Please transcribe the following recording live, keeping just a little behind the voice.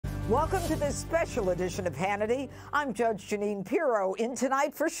Welcome to this special edition of Hannity. I'm Judge Jeanine Pirro, in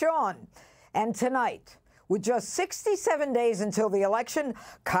tonight for Sean. And tonight, with just 67 days until the election,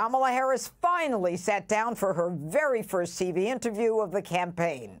 Kamala Harris finally sat down for her very first TV interview of the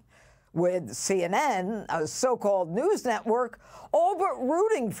campaign, with CNN, a so-called news network, all but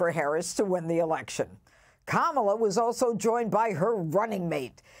rooting for Harris to win the election. Kamala was also joined by her running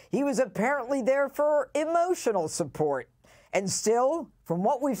mate. He was apparently there for emotional support. And still, from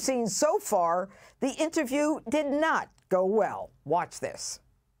what we've seen so far, the interview did not go well. Watch this.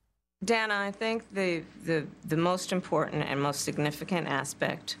 Dana, I think the most important and most significant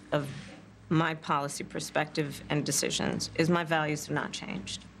aspect of my policy perspective and decisions is my values have not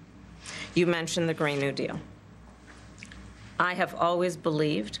changed. You mentioned the Green New Deal. I have always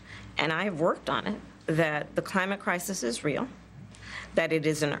believed, and I have worked on it, that the climate crisis is real, that it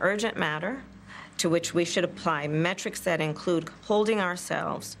is an urgent matter to which we should apply metrics that include holding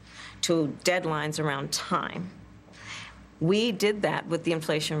ourselves to deadlines around time. We did that with the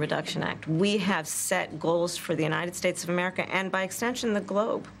Inflation Reduction Act. We have set goals for the United States of America and, by extension, the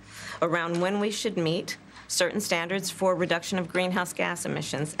globe around when we should meet certain standards for reduction of greenhouse gas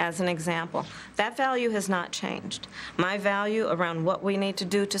emissions, as an example. That value has not changed. My value around what we need to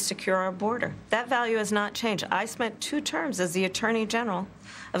do to secure our border, that value has not changed. I spent 2 terms as the Attorney General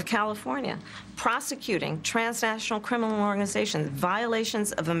of California prosecuting transnational criminal organizations,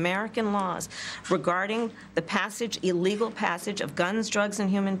 violations of American laws regarding the illegal passage of guns, drugs, and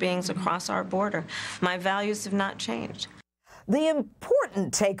human beings across our border. My values have not changed. The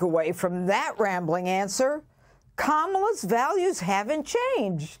important takeaway from that rambling answer, Kamala's values haven't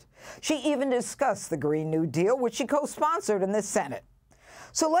changed. She even discussed the Green New Deal, which she co-sponsored in the Senate.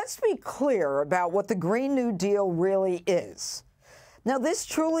 So let's be clear about what the Green New Deal really is. Now, this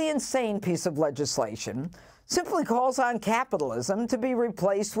truly insane piece of legislation simply calls on capitalism to be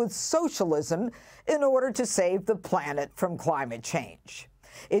replaced with socialism in order to save the planet from climate change.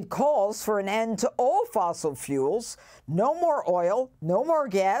 It calls for an end to all fossil fuels, no more oil, no more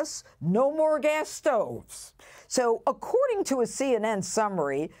gas stoves. So, according to a CNN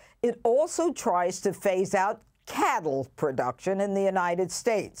summary, it also tries to phase out cattle production in the United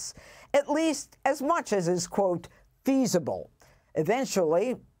States, at least as much as is, quote, feasible.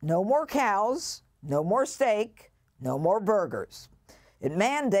 Eventually, no more cows, no more steak, no more burgers. It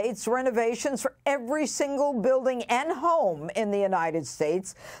mandates renovations for every single building and home in the United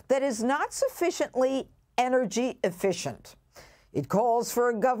States that is not sufficiently energy efficient. It calls for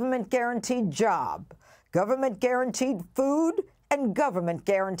a government-guaranteed job, government-guaranteed food, and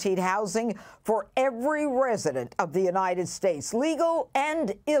government-guaranteed housing for every resident of the United States, legal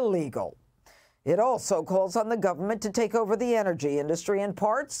and illegal. It also calls on the government to take over the energy industry and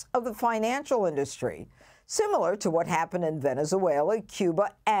parts of the financial industry, similar to what happened in Venezuela, Cuba,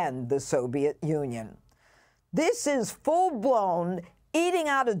 and the Soviet Union. This is full-blown, eating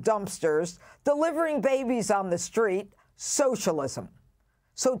out of dumpsters, delivering babies on the street, socialism.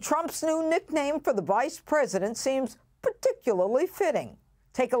 So Trump's new nickname for the vice president seems particularly fitting.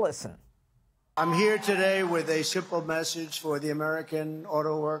 Take a listen. I'm here today with a simple message for the American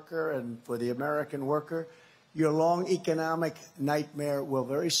auto worker and for the American worker. Your long economic nightmare will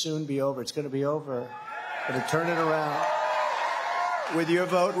very soon be over. It's going to be over. We're going to turn it around. With your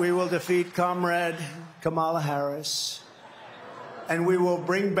vote, we will defeat Comrade Kamala Harris. And we will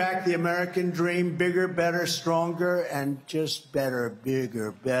bring back the American dream, bigger, better, stronger, and just better,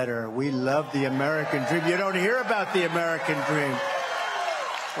 bigger, better. We love the American dream. You don't hear about the American dream.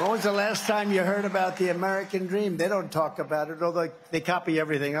 When was the last time you heard about the American dream? They don't talk about it, although they copy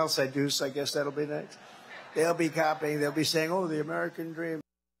everything else I do, so I guess that'll be next. They'll be copying. They'll be saying, oh, the American dream.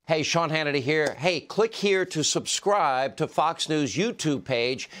 Hey, Sean Hannity here. Hey, click here to subscribe to Fox News YouTube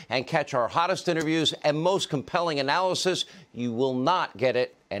page and catch our hottest interviews and most compelling analysis. You will not get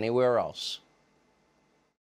it anywhere else.